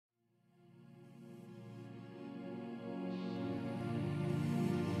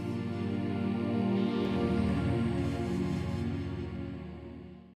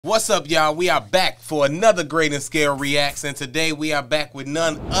What's up, y'all? We are back for another Great and Scale Reacts, and today we are back with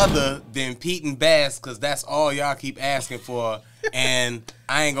none other than Pete and Bas, because that's all y'all keep asking for. And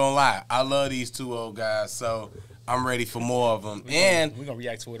I ain't gonna lie, I love these two old guys, so I'm ready for more of them. We're gonna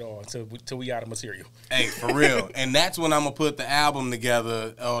react to it all until we out of material. Hey, for real. And that's when I'm gonna put the album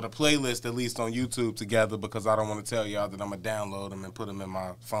together, or the playlist at least on YouTube together, because I don't want to tell y'all that I'm gonna download them and put them in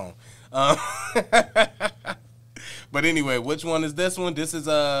my phone. But anyway, which one is this one? This is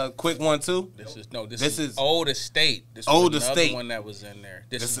a quick one too. This is Old Estate. This Old was Estate. another one that was in there.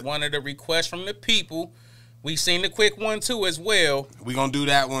 This is one of the requests from the people. We seen the quick one too as well. We gonna do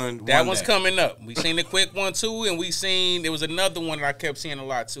that one. That one's coming up. We seen the quick one too, and we seen there was another one that I kept seeing a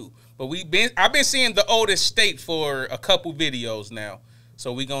lot too. But I've been seeing the Old Estate for a couple videos now.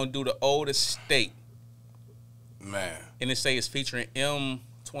 So we gonna do the Old Estate. Man. And it say it's featuring M24.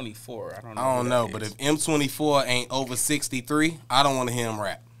 I don't know, but if M24 ain't over 63, I don't want to hear him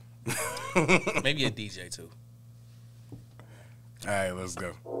rap. Maybe a DJ too. All right, let's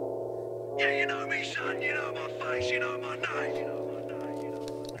go. Yeah, you know me, son. You know my face. You know my name.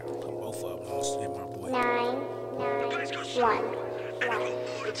 Both of them. Let's hit my boy. 9, 1.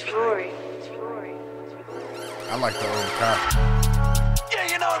 It's Rory. I like the old cop. Yeah,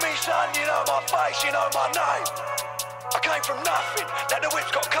 you know me, son. You know my face. You know my name. I came from nothing. Now the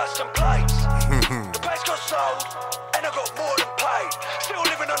whip's got custom plates. The place got sold, and I got more than paid. Still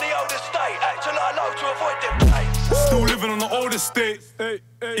living on the old estate. Acting like low to avoid them plates. Still living on the old estate,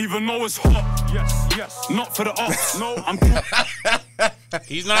 even though it's hot. Yes, not for the ops. No, I'm.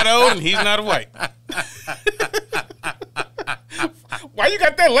 He's not old and he's not white. Why you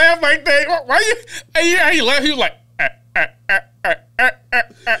got that laugh like that? Why you? How you laugh? He was like.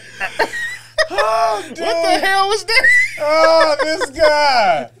 Oh, dude. What the hell was that? Oh, this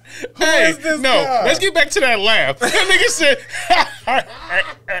guy. Who is this guy? Let's get back to that laugh. That nigga said,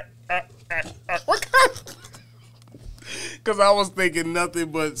 what kind? Because I was thinking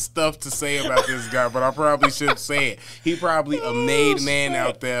nothing but stuff to say about this guy, but I probably shouldn't say it. He probably a made man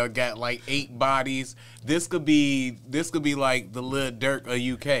out there, got like 8 bodies. This could be like the Lil Durk of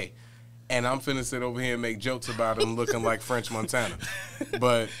UK. And I'm finna sit over here and make jokes about him looking like French Montana.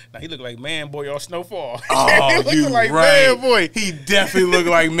 But now he look like Man Boy on Snowfall. Oh, he you like right. Man Boy. He definitely look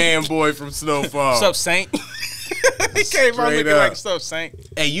like Man Boy from Snowfall. What's up, Saint? He came out looking like what's up, Saint.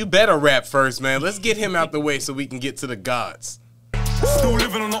 Hey, you better rap first, man. Let's get him out the way so we can get to the gods. Still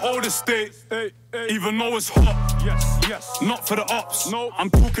living on the old estate, even though it's hot. Yes, not for the ops. No, I'm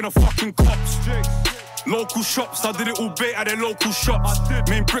talking to fucking cops. Local shops, I did it all bait at their local shops.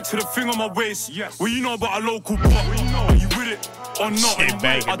 Main brick to the thing on my waist. Yes. Well, you know about a local pop. Are you with it or not? Shit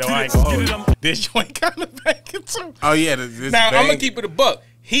banging, though. I ain't gonna hold you. This joint kind of banging too. Oh yeah, this now I'm gonna keep it a buck.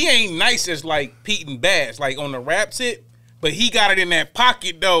 He ain't nice as like Pete and Bas, like on the rap tip, but he got it in that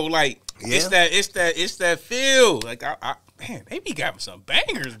pocket though. Like it's that feel. Like man, they be got some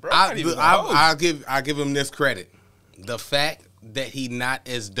bangers, bro. I give him this credit. The fact that he not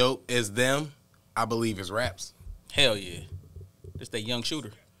as dope as them, I believe his raps. Hell yeah. It's that young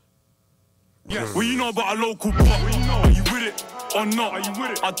shooter. Yes. Well, you know about a local pop. Are you with it or not? Are you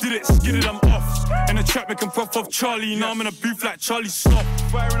with it? I did it, skidded, I'm off. In the trap making puff off Charlie. Now I'm in a booth like Charlie Slop.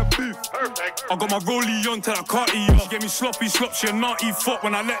 Fire in a booth. Perfect. I got my rollie on till I can't eat up. She gave me sloppy slop, she a naughty fuck.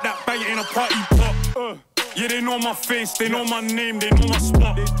 When I let that bang it in a party pop. Yeah, they know my face, they know my name, they know my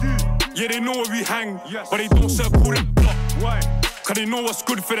spot. They do. Yeah, they know where we hang, but they don't circle and block. Why? Cause they know what's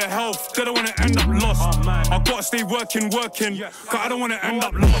good for their health. They don't wanna end up lost. Oh, man. I gotta stay working. Cause I don't wanna end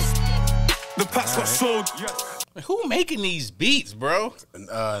up lost. The packs got sold. Who making these beats, bro?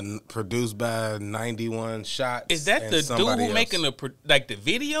 Produced by 91 Shots. Is that the dude who making the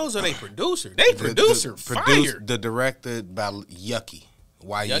videos, or they producer? They producer, fire. The directed by Yucky.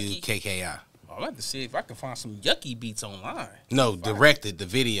 Y-U-K-K-I. I'd like to see if I can find some Yucky beats online. No, directed the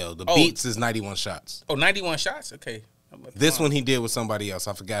video. The beats is 91 Shots. Oh, 91 Shots? Okay. This one he did with somebody else.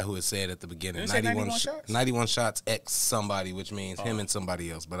 I forgot who it said at the beginning. 91 Shots? 91 Shots X somebody, which means him and somebody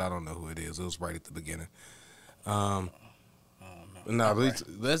else, but I don't know who it is. It was right at the beginning.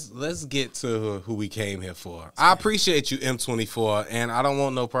 Let's get to who we came here for. I appreciate you, M24, and I don't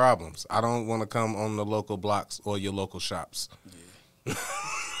want no problems. I don't want to come on the local blocks or your local shops. Yeah.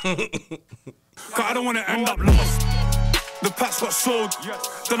 I don't want to end up lost. The packs got sold,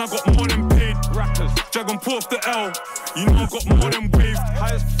 then I got more than paid. Rappers, Dragon pull off the L. You know I got more than waved.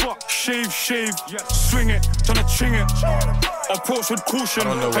 High as fuck, shave, swing it, tryna ching it. Approach with caution. I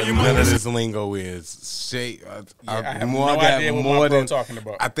don't know what none of this lingo is. Shave. I have no idea what my bro talking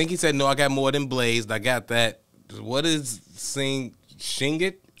about. I think he said no. I got more than blazed. I got that. What is shing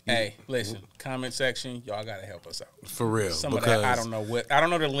it? Hey, listen, comment section, y'all gotta help us out. For real. Some of that, I don't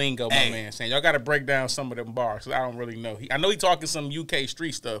know the lingo, my man saying. Y'all gotta break down some of them bars, 'cause I don't really know. I know he talking some UK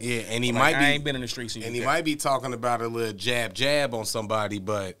street stuff. Yeah, and he might might be. I ain't been in the streets in and UK. he might be talking about a little jab on somebody,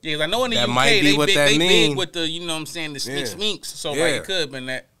 but yeah, I know in the that UK might be what that they mean. big with the, you know what I'm saying, the sminks. So Yeah. like it could have been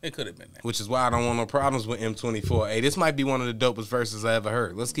that. It could have been that. which is why I don't want no problems with M24. Hey, this might be one of the dopest verses I ever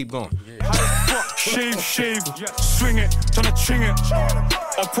heard. Let's keep going. Shave, swing it, tryna ching it.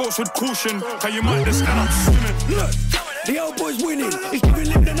 Approach with caution, cause you might just end up swimming. Look, the old boy's winning. He's giving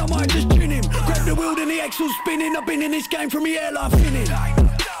lip, then I might just chin him. Grab the wheel, then the axle spinning. I've been in this game from the airline finning.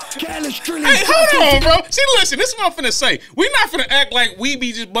 Careless drilling. Hey, hold on, bro. See, listen, this is what I'm finna say. We're not finna act like we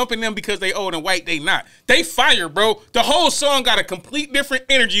be just bumping them because they old and white. They not. They fire, bro. The whole song got a complete different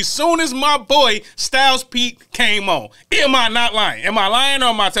energy. Soon as my boy Styles Pete came on. Am I not lying? Am I lying or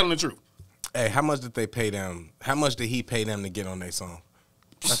am I telling the truth? Hey, how much did they pay them? How much did he pay them to get on their song?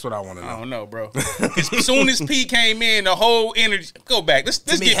 That's what I want to know. I don't know, bro. As soon as Pete came in, the whole energy. Go back. Let's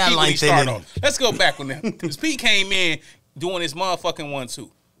get Pete when he start off. Let's go back with them. Because Pete came in doing his motherfucking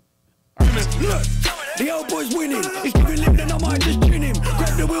 1-2. Look, the old boy's winning. He's giving lip, then I might just chin him.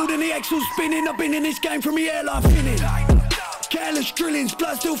 Grab the wheel, then the axle spinning. I've been in this game from the airline finning. Careless drillings,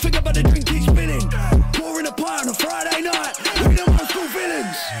 blood still think about the drink keep spilling. Pouring a pie on a Friday night. We the old school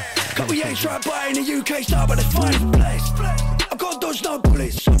villains. Couple yanks right by in the UK style, but it's fine, it's blessed. I got dodge no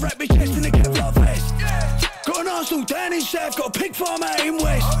bullets. I wrap my chest in a Kevlar vest. Got an Arsenal down in South, got a pig farm out in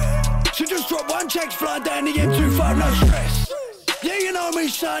West. So just drop one check, flying down the M25, no stress. Yeah, you know me,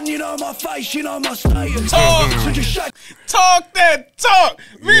 son, you know my face, you know my status. So just shut. Talk that talk.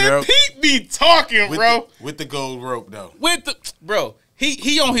 Man, You know? Pete be talking, bro. With the gold rope, though. Bro,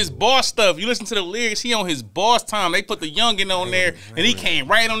 he on his boss stuff. You listen to the lyrics, he on his boss time. They put the youngin' on there, and he came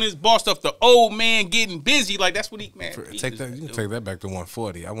right on his boss stuff. The old man getting busy. Like, that's what he, man. You can take that back to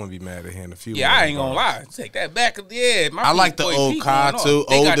 140. I wouldn't be mad at him a few. Yeah, I ain't gonna lie. Take that back. Yeah, I like the old car too.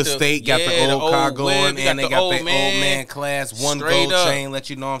 Old Estate got the old car going, and they got the old man class. One gold chain,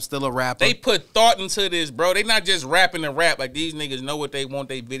 let you know I'm still a rapper. They put thought into this, bro. They not just rapping to rap. Like, these niggas know what they want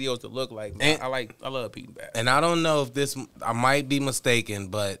their videos to look like. Man, I love Pete and Bas. And I don't know if this, I might be mistaken,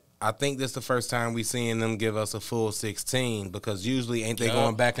 but I think this is the first time we seeing them give us a full 16, because usually ain't they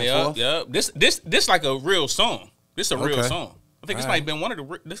going back and forth? Yeah, this like a real song. This is a real song. I think this might have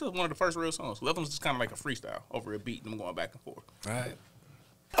been this is one of the first real songs. The other one's just kind of like a freestyle over a beat and them going back and forth. All right.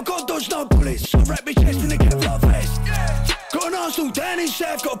 I got dodge no bullets. I wrap my chest in a Kevlar vest. Got an Arsenal down in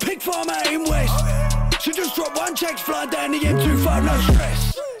South, got a pig farm out in West. So just drop one check, fly down the M25, no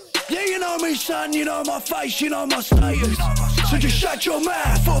stress. Yeah, you know me, son, you know my face, you know my status. So just shut your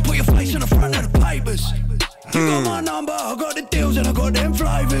mouth or put your face on the front of the papers. You got my number, I got the deals and I got them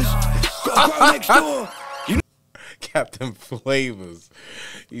flavors. Got a grow next door. Got them flavors.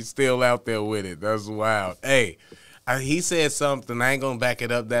 He's still out there with it. That's wild. Hey, he said something. I ain't gonna back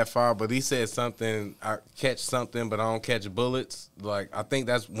it up that far, but he said something. I catch something, but I don't catch bullets. Like, I think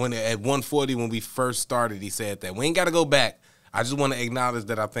that's when at 140 when we first started, he said that. We ain't got to go back. I just want to acknowledge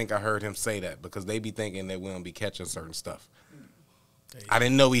that I think I heard him say that, because they be thinking that we don't be catching certain stuff. I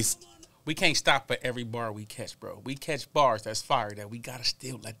didn't know We can't stop for every bar we catch, bro. We catch bars that's fire that we gotta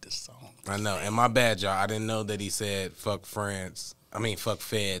still let the song. I know, and my bad, y'all. I didn't know that he said fuck feds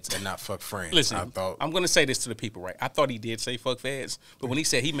and not fuck friends. Listen, I'm going to say this to the people, right? I thought he did say fuck feds, but when he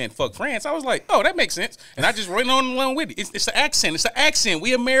said he meant fuck friends, I was like, oh, that makes sense. And I just went on along with it. It's an accent. It's an accent.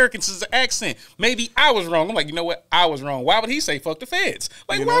 We Americans is an accent. Maybe I was wrong. I'm like, you know what? I was wrong. Why would he say fuck the feds?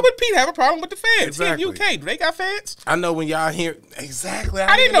 Like, why would Pete have a problem with the feds? Exactly. In UK, do they got feds? I know when y'all hear exactly.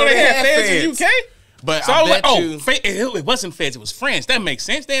 I didn't know they had feds in UK. But so I I was like, bet it wasn't feds, it was France. That makes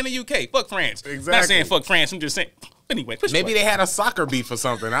sense. They're in the UK. Fuck France. Exactly. Not saying fuck France. I'm just saying. Anyway, maybe they had a soccer beef or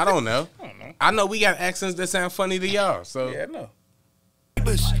something. I don't know. I know we got accents that sound funny to y'all. So yeah, no.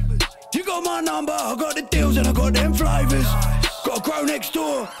 You got my number, I got the deals and I got them flavors. Got a grow next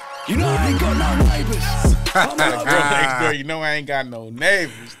door. You know I ain't got no neighbors. I'm a Girl next door. You know I ain't got no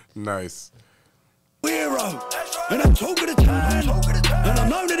neighbors. Nice. hero, and I'm talking to town, and I'm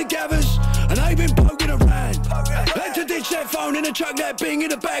known to the gathers, and they've been poking around. Had to ditch that phone in a truck, that bing in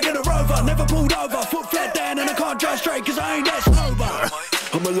the back of the Rover. Never pulled over, foot flat down, and I can't drive straight cause I ain't that sober.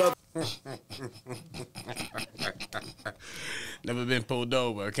 I'm a love. Never been pulled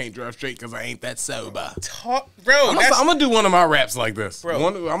over. I can't drive straight because I ain't that sober. Bro, I'm gonna do one of my raps like this.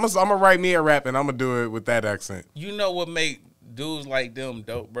 Bro. I'm gonna write me a rap and I'm gonna do it with that accent. You know what make dudes like them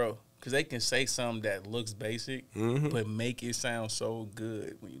dope, bro? Because they can say something that looks basic, but make it sound so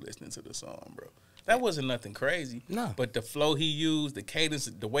good when you listening to the song, bro. That wasn't nothing crazy. No. But the flow he used, the cadence,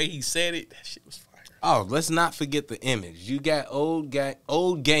 the way he said it, that shit was fire. Oh, let's not forget the image. You got old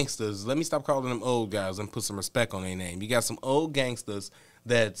gangsters. Let me stop calling them old guys and put some respect on their name. You got some old gangsters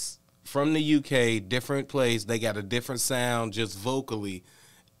that's from the UK, different place. They got a different sound just vocally.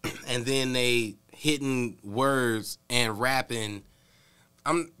 And then they hitting words and rapping.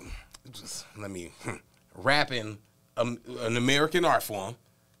 Rapping an American art form.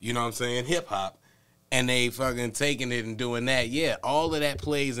 You know what I'm saying? Hip hop. And they fucking taking it and doing that. Yeah, all of that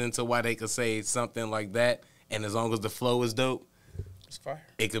plays into why they could say something like that. And as long as the flow is dope, It's fire.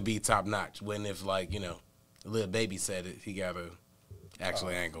 It could be top notch. When if like, you know, Lil Baby said it, he got to.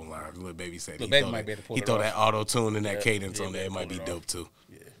 Actually, I ain't gonna lie. Lil Baby said it. Lil Baby might be able to pull he it throw off. that auto tune and that Yeah, cadence yeah, on there. It might be pull it dope off. too.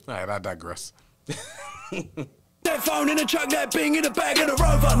 All right, I digress. That phone in the truck, that bing in the back of the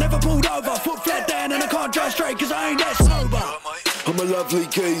Rover. Never pulled over, foot flat down and I can't drive straight cause I ain't that sober. I'm a lovely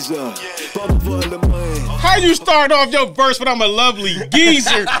geezer, but I'm a violent man. How you start off your verse when I'm a lovely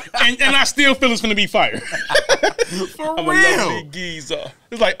geezer and I still feel it's finna be fire? For I'm a lovely geezer.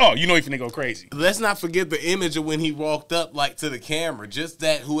 It's like, oh, you know he finna go crazy. Let's not forget the image of when he walked up like to the camera. Just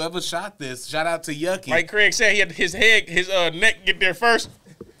that whoever shot this, shout out to Yucky. Like Craig said, he had his neck get there first.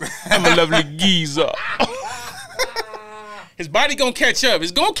 I'm a lovely geezer. His body gonna catch up.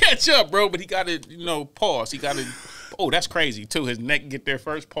 It's gonna catch up, bro. But he gotta, pause. He gotta. Oh, that's crazy too. His neck get there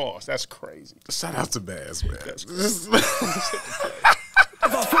first. Pause. That's crazy. Shout out to Bas, man. That's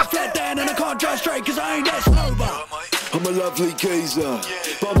If I foot flat down and I can't drive straight cause I ain't that sober. I'm a lovely geezer,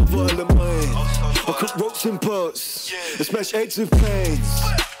 but I'm a violent man. I cook rocks and pots, I smash eggs with pans.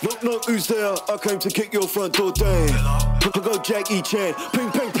 Knock, knock, who's there? I came to kick your front door down. I go Jackie Chan,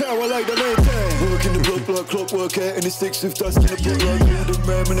 ping, ping, power, lay the man down. Work in the block like clockwork, out in the sticks with dust in the block like golden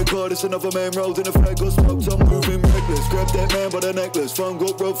ram in the car. There's another man rolled in a flag, got smoked, I'm moving reckless. Grab that man by the necklace, phone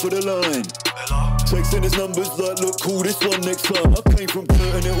got robbed for the line. Texting his numbers like, look cool, this one next time. I came from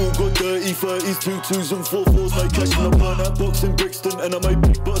Kurt and it all got dirty. 30s, 2 2s and 4 4s, made cash and I burn that box in Brixton. And I made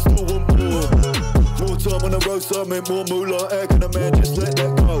big but I still want more. More time on the road, so I meant more moolah. How can a man just let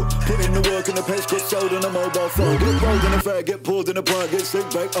that go? Put in the work and the page got sold on a mobile phone. Get rolled in a fag, get poured in a pint, get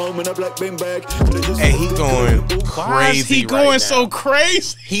sent back home in a black bin bag. Hey, he going Why is he crazy going right so now.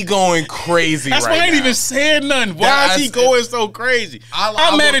 crazy? He going crazy That's right why I ain't now. even saying nothing. Why is he going so crazy?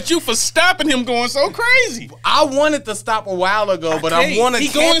 I'm mad at you for stopping him going so crazy. I wanted to stop a while ago, but I can't. want to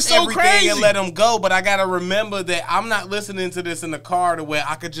He going catch so everything crazy. and let him go. But I got to remember that I'm not listening to this in the car to where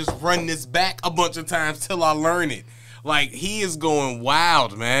I could just run this back a bunch of times till I learn it. Like, he is going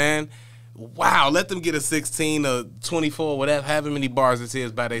wild, man. Wow, let them get a 16 or 24, whatever, however many bars it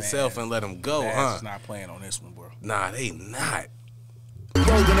is by themselves and let them go, huh? He's not playing on this one, bro. Nah, they not.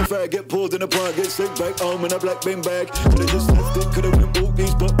 Rolled in a fag, get poured in a pint, get sent back home in a black bin bag. Could've just left it, could've been bought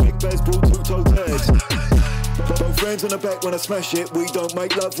these, but big bags brought 2 toe tags. Both friends in the back when I smash it, we don't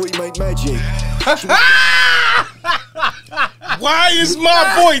make love, we make magic. Why is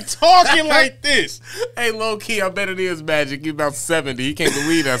my boy talking like this? Hey, low key, I bet it is magic. He's about 70. He can't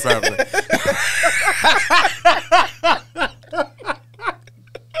believe that's happening.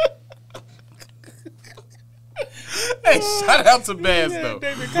 Hey, shout out to Bas, though.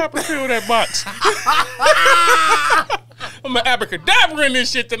 David Copperfield that box. I'm an abracadabra in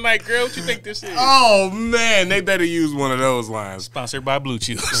this shit tonight, girl. What you think this is? Oh, man, they better use one of those lines. Sponsored by Blue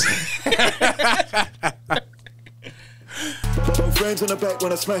Chews. Both friends in the back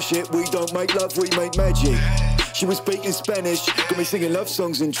when I smash it, we don't make love, we make magic. She was speaking Spanish, got me singing love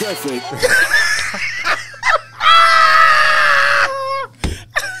songs in traffic.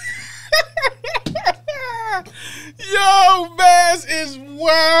 Yo, Bas is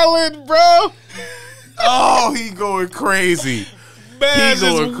wildin', bro. Oh, he going crazy. Bas He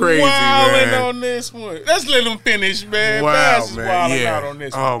going is crazy, wildin' man. on this one. Let's let him finish, man. Wow, Bas is man. wildin' Yeah. out on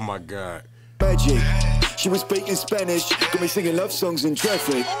this one. Oh, my God. Magic. She was speaking Spanish, got me singing love songs in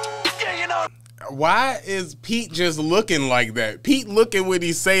traffic. Yeah, you know. Why is Pete just looking like that? Pete looking when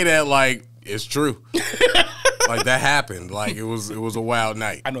he say that like it's true. Like that happened. Like it was a wild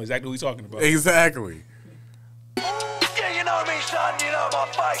night. I know exactly what he's talking about. Exactly. Yeah, you know me, son. You know my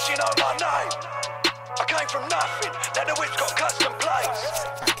face. You know my name. I came from nothing. Now the whip's got custom plates.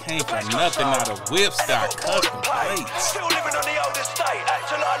 I came from nothing, now the whip's got custom plates. Still living on the old estate.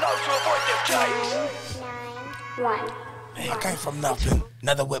 Acting like low to avoid them J's. 9, 1. I came from nothing.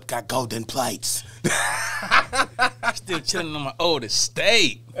 Another whip got golden plates. Still chilling on my old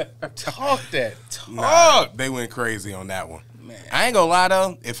estate. Talk that talk. Nah, they went crazy on that one. Man. I ain't gonna lie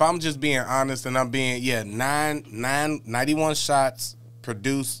though. If I'm just being honest and I'm being 91 shots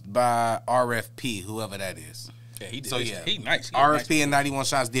produced by RFP, whoever that is. Yeah, he did. So this. yeah, He nice. He RFP nice. and 91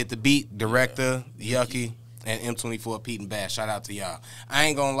 Shots did the beat, director, Yucky, and M24 Pete and Bas. Shout out to y'all. I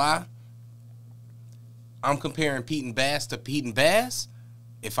ain't gonna lie. I'm comparing Pete and Bas to Pete and Bas.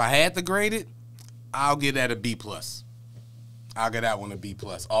 If I had to grade it, I'll give that a B+. I'll give that one a B+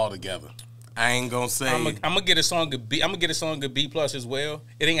 altogether. I ain't gonna say I'm gonna get a song a B. I'm gonna get a song a B+ as well.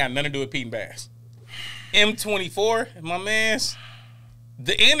 It ain't got nothing to do with Pete and Bas. M24, my man's,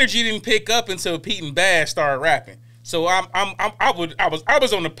 the energy didn't pick up until Pete and Bas started rapping. So I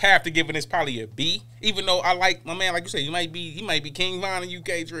was on the path to giving this probably a B, even though I like my man, like you said, he might be King Von and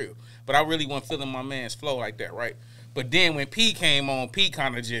UK Drill, but I really wasn't feeling my man's flow like that, right? But then when Pete came on, Pete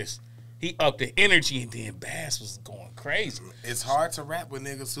kind of just he upped the energy, and then Bas was going crazy. It's hard to rap with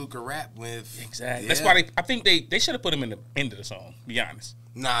niggas who can rap with. Exactly. Yeah. That's why I think they should have put him in the end of the song. To be honest.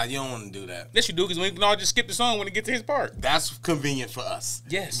 Nah, you don't want to do that. Yes, you do, because we can all just skip the song when it gets to his part. That's convenient for us.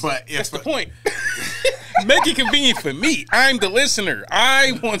 Yes, but that's the point. Make it convenient for me. I'm the listener.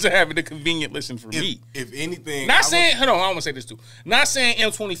 I want to have it a convenient listen for me. If anything, hold on. I want to say this too. Not saying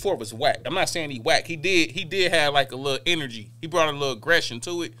M24 was whack. I'm not saying he whack. He did have like a little energy. He brought a little aggression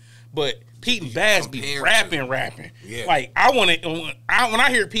to it. But Pete and Bas be rapping. Yeah. Like when I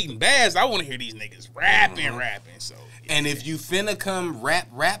hear Pete and Bas, I want to hear these niggas rapping. So. And if you finna come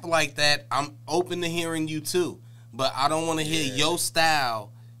rap like that, I'm open to hearing you too. But I don't want to hear your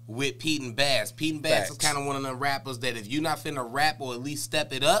style with Pete and Bas. Pete and Bas is kind of one of them rappers that if you're not finna rap or at least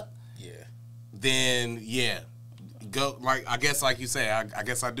step it up, then go. Like I guess, like you say, I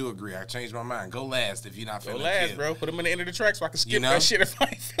guess I do agree. I changed my mind. Go last if you're not finna. Go last, bro. Put them in the end of the track so I can skip that shit if I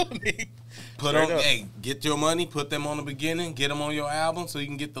ain't feeling it. Get your money, put them on the beginning, get them on your album so you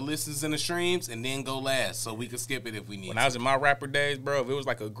can get the listens and the streams, and then go last so we can skip it if we need. When I was in my rapper days, bro, if it was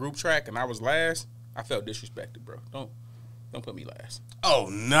like a group track and I was last, I felt disrespected, bro. Don't put me last. Oh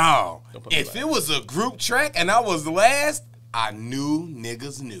no! If it was a group track and I was last, I knew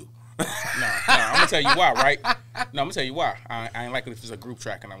niggas knew. No, I'm gonna tell you why, right? No, I'm gonna tell you why. I ain't like it if it's a group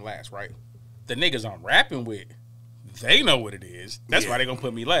track and I'm last, right? The niggas I'm rapping with, they know what it is. That's why they gonna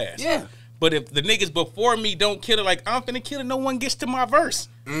put me last. Yeah. But if the niggas before me don't kill it like I'm finna kill it, no one gets to my verse.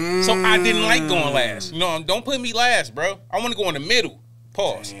 So I didn't like going last. You know, don't put me last, bro. I want to go in the middle.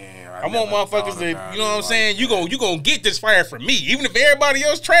 Pause. Damn, I want motherfuckers to, you know what I'm saying? You gonna get this fire from me. Even if everybody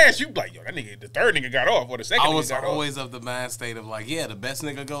else trash, you be like, yo, that nigga, the third nigga got off, or the second nigga got off. I was always of the mind state of like, the best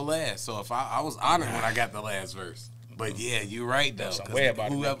nigga go last. So if I was honored when I got the last verse. But yeah, you're right though.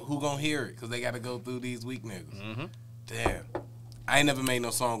 Who gonna hear it? Because they got to go through these weak niggas. Mm-hmm. Damn. I ain't never made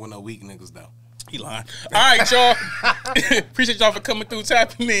no song with no weak niggas though. He lying. All right, y'all. Appreciate y'all for coming through,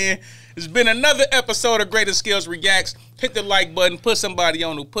 tapping in. It's been another episode of Greatest Skills Reacts. Hit the like button. Put somebody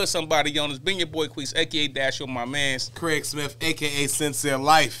on who put somebody on. It's been your boy Queese, a.k.a. Dash, my mans. Craig Smith, a.k.a. Sincere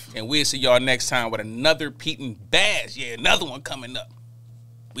Life. And we'll see y'all next time with another Pete and Bas. Yeah, another one coming up.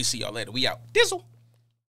 We see y'all later. We out. Dizzle.